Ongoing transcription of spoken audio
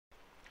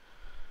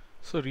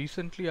So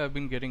recently I've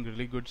been getting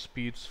really good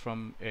speeds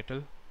from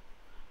Airtel.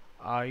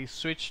 I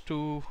switched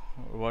to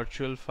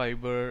virtual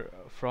fiber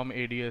from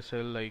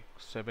ADSL like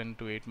 7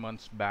 to 8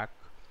 months back.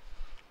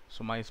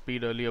 So my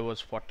speed earlier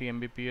was 40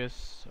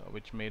 Mbps,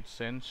 which made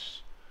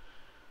sense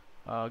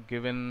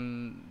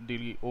given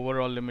the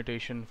overall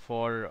limitation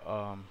for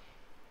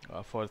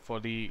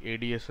the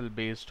ADSL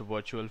based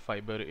virtual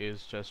fiber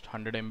is just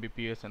 100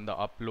 Mbps and the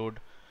upload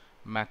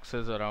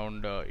maxes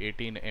around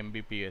 18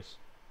 Mbps.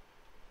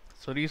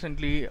 So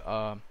recently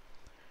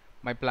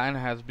my plan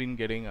has been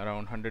getting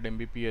around 100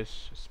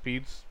 Mbps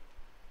speeds,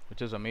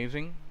 which is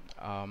amazing.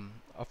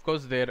 Of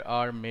course, there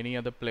are many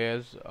other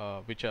players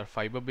which are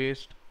fiber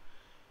based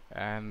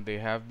and they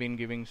have been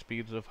giving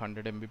speeds of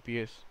 100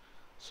 Mbps.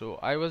 So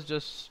I was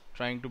just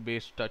trying to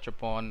base touch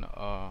upon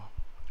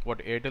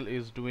what Airtel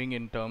is doing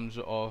in terms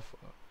of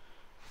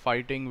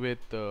fighting with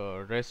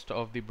the rest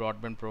of the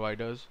broadband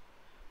providers.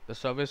 The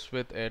service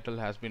with Airtel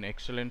has been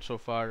excellent so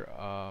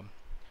far.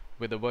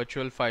 With the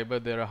virtual fiber,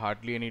 there are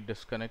hardly any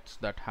disconnects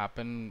that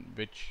happen,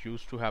 which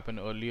used to happen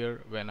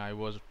earlier when I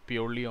was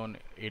purely on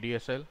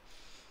ADSL.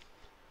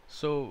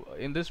 So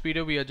in this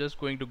video we are just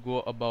going to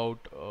go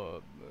about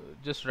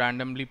just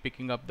randomly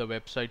picking up the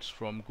websites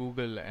from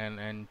Google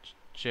and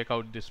check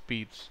out the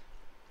speeds.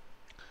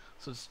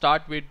 So to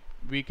start with,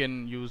 we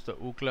can use the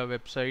Ookla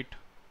website.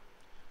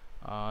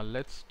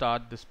 Let's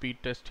start the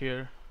speed test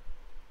here,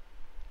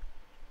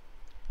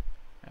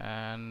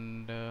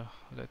 and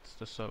let's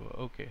the server.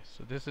 Okay,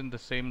 so this is in the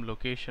same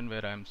location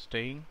where I'm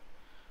staying,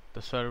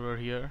 the server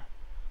here.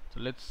 So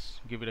let's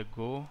give it a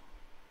go.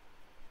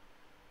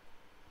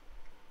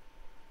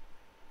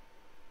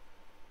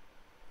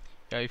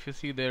 Yeah, if you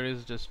see, there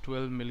is just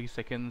 12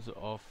 milliseconds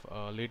of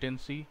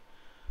latency.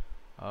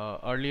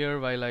 Earlier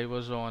while I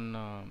was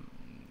on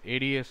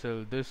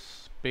ADSL,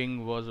 this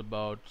ping was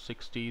about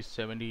 60,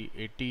 70,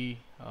 80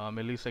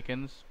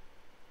 milliseconds.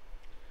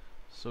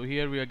 So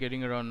here we are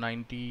getting around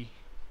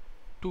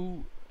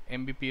 92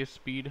 Mbps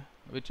speed,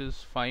 which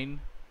is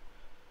fine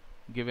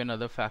given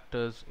other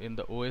factors in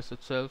the OS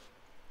itself.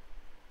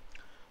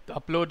 The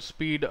upload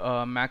speed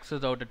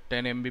maxes out at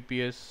 10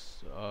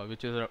 Mbps,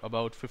 which is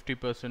about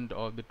 50%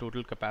 of the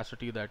total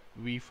capacity that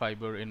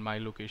vFiber in my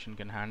location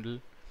can handle.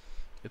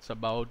 It's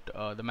about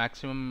the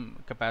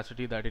maximum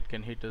capacity that it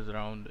can hit is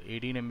around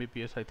 18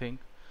 Mbps, I think.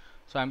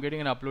 So I'm getting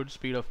an upload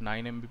speed of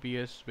 9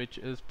 Mbps, which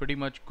is pretty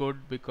much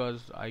good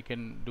because I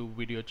can do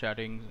video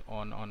chatting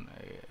on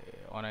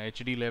a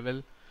HD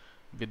level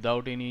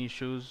without any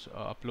issues.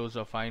 Uploads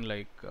are fine,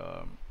 like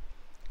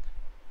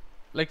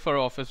for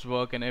office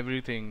work and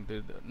everything.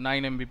 The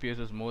 9 Mbps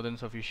is more than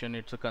sufficient.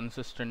 It's a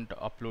consistent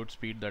upload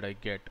speed that I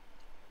get.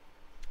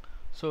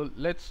 So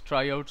let's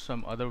try out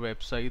some other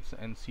websites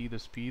and see the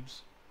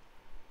speeds.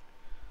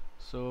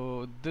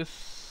 So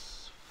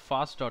this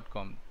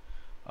fast.com,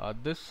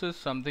 this is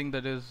something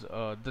that is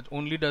that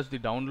only does the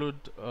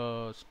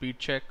download speed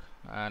check,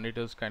 and it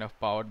is kind of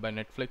powered by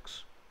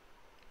Netflix.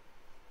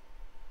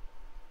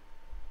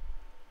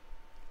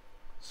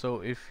 So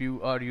if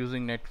you are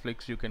using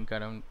Netflix, you can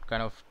kind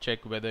of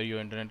check whether your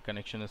internet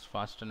connection is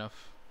fast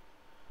enough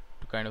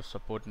to kind of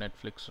support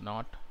Netflix or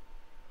not.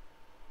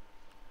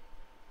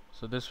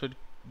 So this would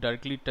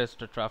directly test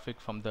the traffic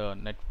from the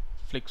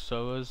Netflix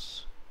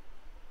servers.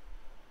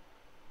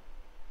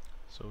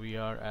 So we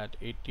are at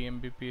 80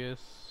 Mbps,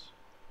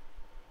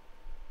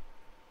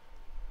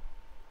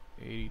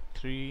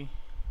 83.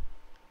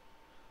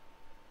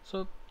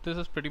 So this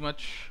is pretty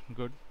much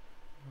good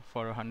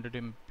for a 100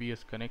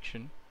 Mbps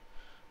connection.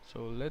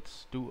 So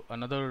let's do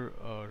another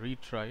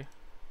retry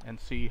and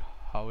see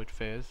how it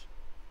fares.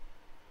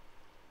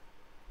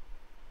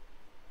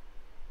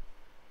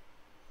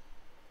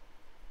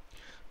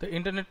 The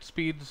internet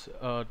speeds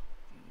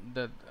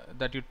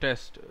that you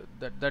test,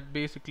 that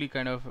basically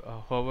kind of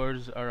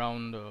hovers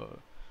around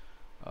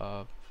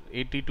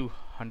 80 to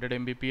 100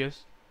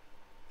 Mbps.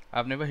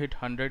 I've never hit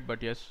 100,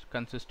 but yes,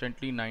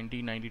 consistently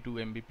 90, 92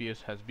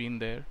 Mbps has been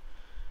there.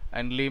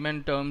 And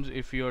layman terms,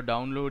 if you're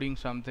downloading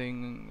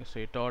something,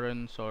 say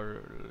torrents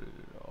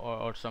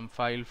or some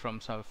file from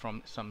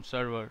some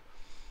server,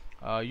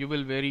 you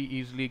will very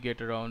easily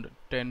get around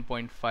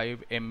 10.5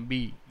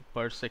 MB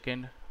per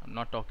second. I'm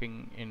not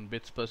talking in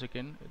bits per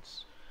second.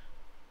 It's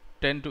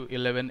 10 to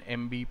 11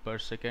 MB per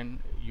second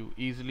you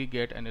easily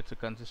get, and it's a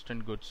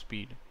consistent good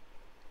speed.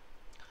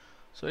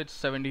 So it's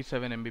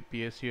 77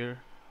 Mbps here,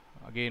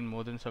 again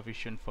more than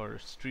sufficient for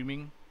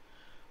streaming.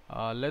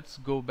 Let's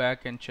go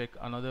back and check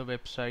another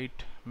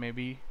website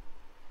maybe.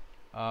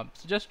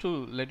 So just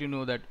to let you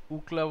know that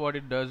Ookla, what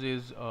it does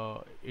is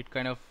it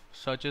kind of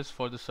searches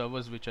for the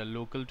servers which are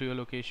local to your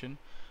location,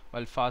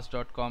 while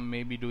fast.com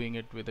may be doing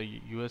it with a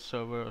US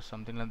server or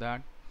something like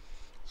that.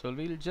 So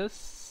we'll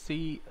just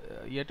see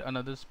yet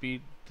another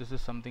speed. This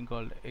is something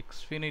called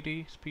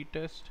Xfinity speed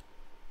test.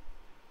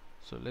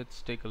 So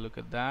let's take a look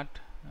at that.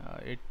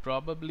 It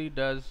probably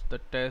does the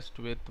test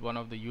with one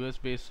of the US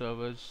based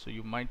servers, so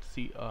you might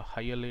see a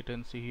higher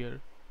latency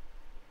here.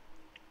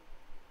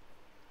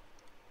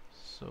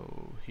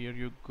 So here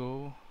you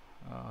go.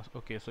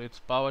 Okay, so it's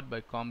powered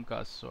by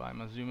Comcast, so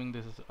I'm assuming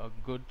this is a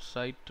good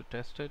site to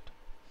test it.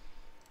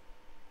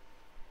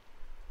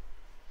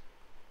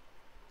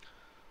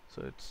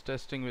 So it's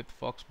testing with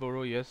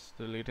Foxborough. Yes,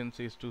 the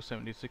latency is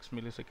 276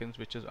 milliseconds,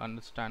 which is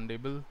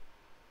understandable.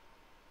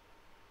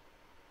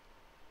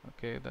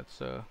 Okay,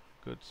 that's a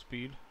good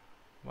speed.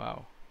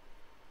 Wow.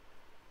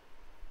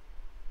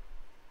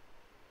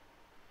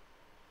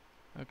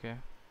 Okay.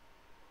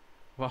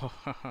 Wow.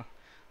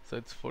 So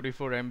it's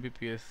 44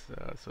 Mbps,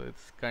 so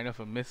it's kind of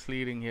a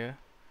misleading here.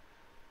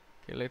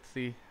 Okay, let's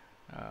see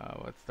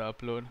what's the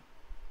upload.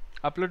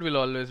 Upload will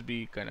always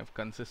be kind of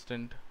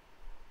consistent.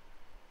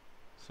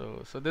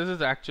 So this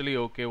is actually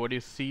okay. What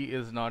you see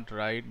is not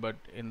right, but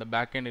in the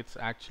backend it's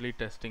actually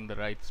testing the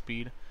right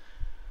speed.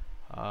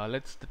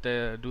 Let's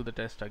do the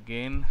test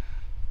again.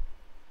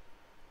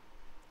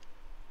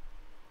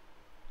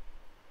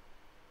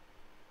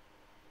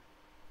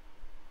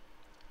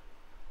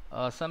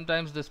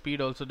 Sometimes the speed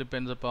also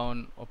depends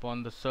upon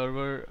the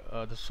server,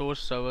 the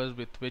source servers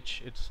with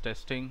which it's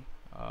testing.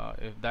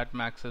 If that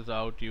maxes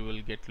out, you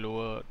will get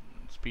lower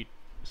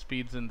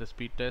speeds in the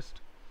speed test.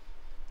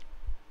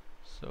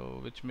 So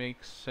which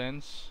makes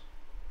sense.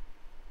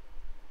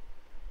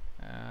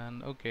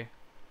 And okay,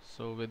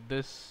 so with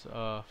this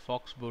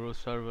Foxborough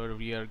server,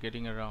 we are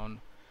getting around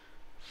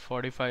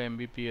 45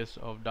 Mbps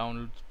of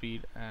download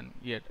speed, and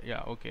yet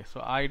yeah, okay,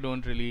 so I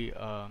don't really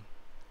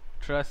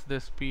trust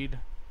this speed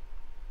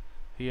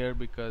here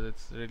because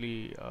it's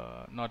really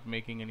not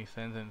making any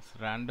sense and it's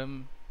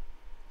random.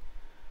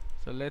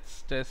 So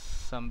let's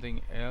test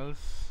something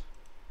else.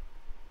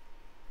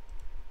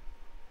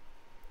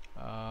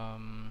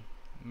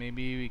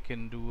 Maybe we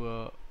can do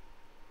a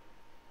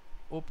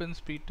open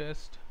speed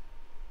test.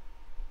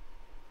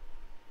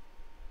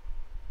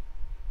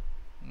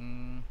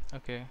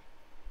 Okay.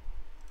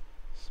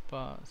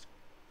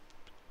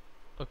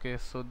 Okay,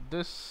 so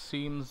this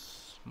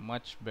seems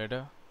much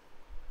better.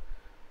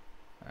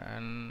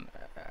 And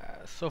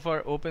so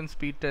far open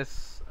speed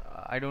tests,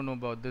 I don't know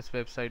about this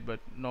website, but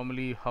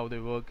normally how they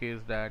work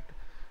is that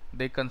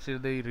they consider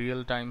the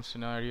real-time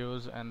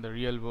scenarios and the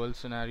real-world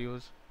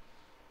scenarios,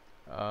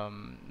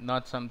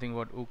 not something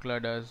what Ookla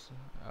does,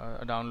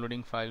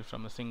 downloading files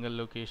from a single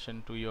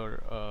location to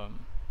your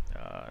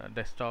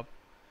desktop.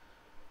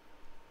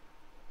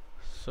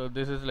 So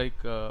this is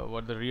like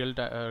what the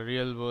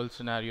real world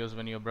scenarios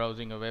when you're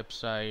browsing a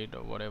website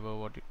or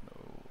whatever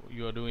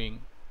you are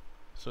doing.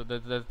 So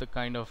that's the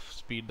kind of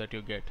speed that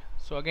you get.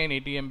 So again,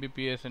 80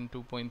 Mbps and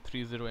 2.30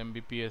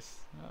 Mbps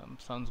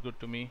sounds good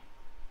to me.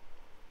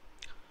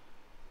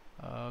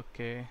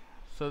 Okay,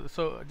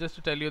 so just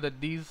to tell you that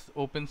these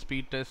open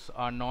speed tests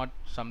are not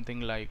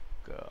something like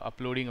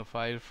uploading a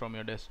file from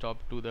your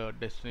desktop to the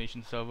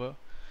destination server.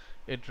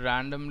 It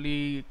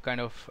randomly kind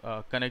of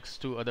connects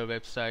to other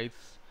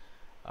websites,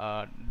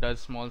 does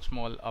small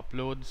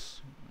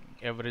uploads,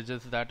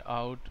 averages that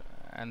out,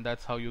 and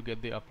that's how you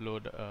get the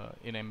upload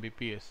in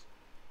Mbps.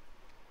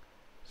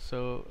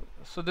 So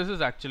this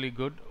is actually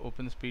good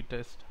open speed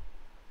test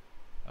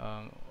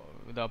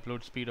with the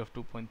upload speed of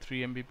 2.3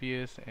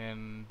 Mbps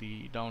and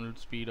the download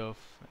speed of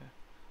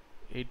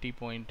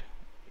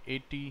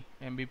 80.80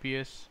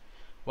 Mbps.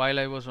 While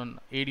I was on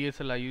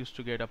ADSL, I used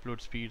to get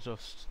upload speeds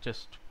of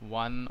just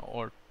 1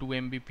 or 2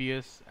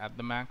 Mbps at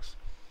the max,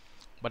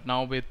 but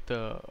now with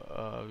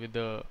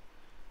the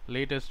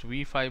latest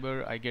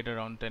vFiber, I get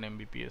around 10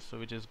 Mbps, so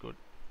which is good.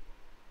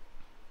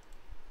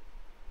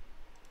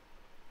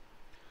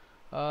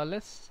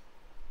 Let's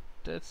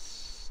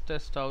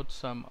test out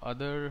some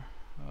other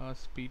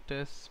speed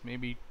tests,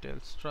 maybe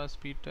Telstra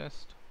speed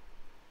test.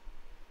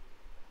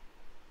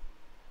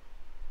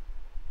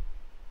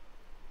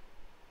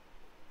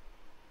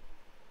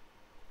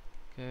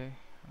 Okay,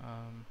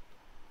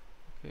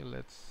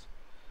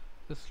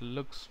 this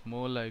looks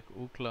more like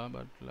Ookla,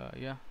 but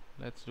yeah,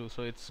 let's do.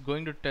 So it's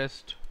going to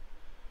test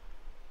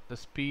the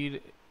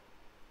speed.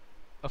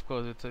 Of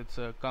course, it's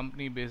a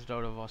company based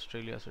out of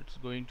Australia, so it's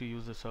going to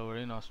use the server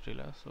in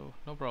Australia, so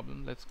no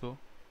problem. Let's go.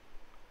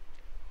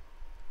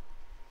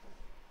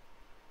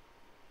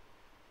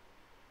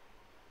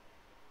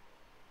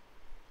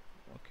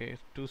 Okay,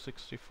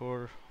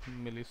 264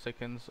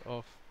 milliseconds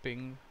of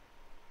ping.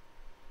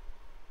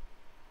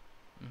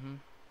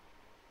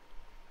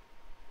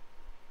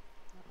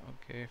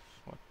 Okay,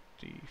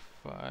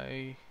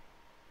 45.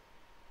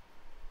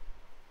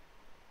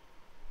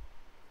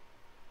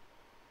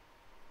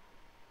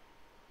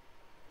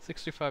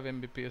 .65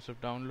 Mbps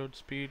of download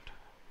speed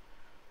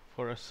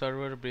for a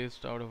server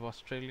based out of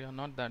Australia.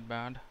 Not that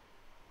bad.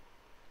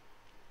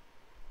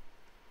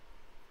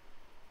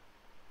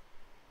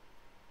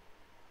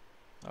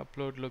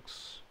 Upload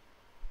looks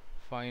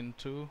fine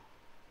too.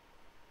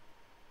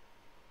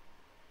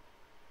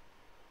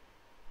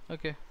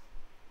 Okay,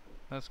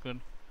 that's good.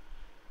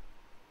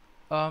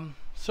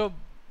 So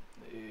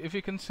if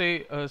you can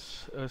say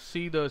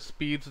see the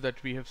speeds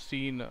that we have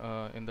seen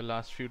in the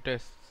last few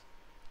tests,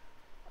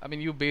 I mean,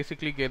 you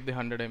basically get the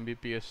 100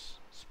 Mbps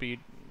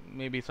speed,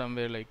 maybe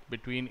somewhere like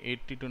between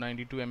 80 to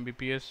 92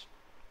 Mbps,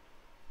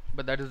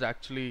 but that is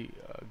actually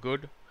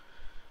good.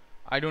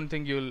 I don't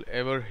think you'll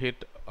ever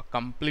hit a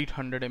complete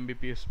 100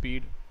 Mbps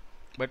speed,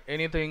 but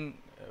anything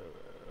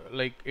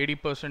like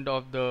 80%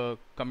 of the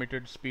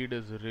committed speed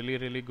is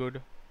really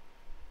good,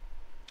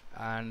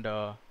 and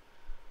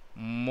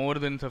more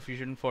than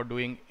sufficient for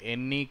doing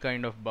any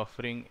kind of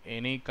buffering,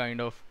 any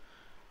kind of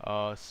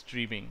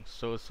streaming.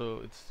 So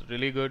it's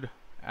really good,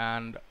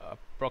 and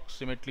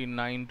approximately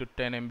 9 to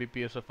 10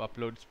 Mbps of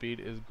upload speed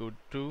is good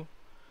too.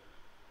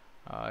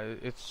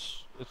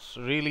 It's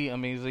really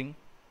amazing.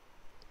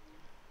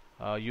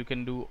 You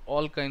can do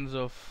all kinds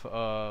of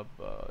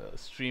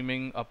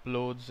streaming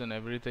uploads and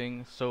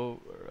everything.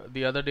 So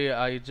the other day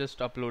I just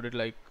uploaded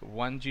like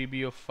 1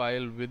 GB of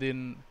file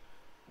within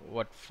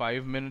what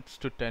 5 minutes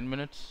to 10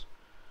 minutes,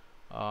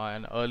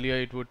 and earlier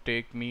it would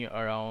take me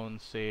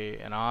around say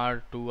an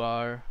hour, 2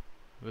 hour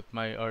with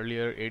my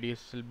earlier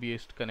ADSL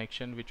based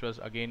connection, which was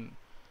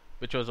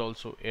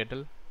also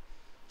Airtel.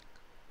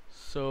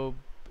 So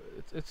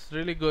it's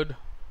really good.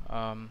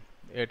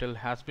 Airtel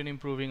has been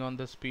improving on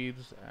the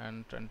speeds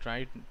and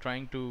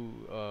trying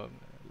to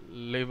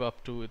live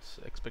up to its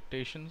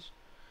expectations.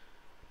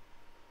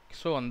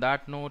 So on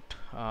that note,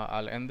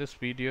 I'll end this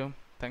video.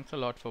 Thanks a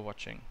lot for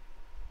watching.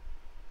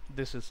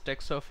 This is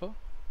Tech Surfer.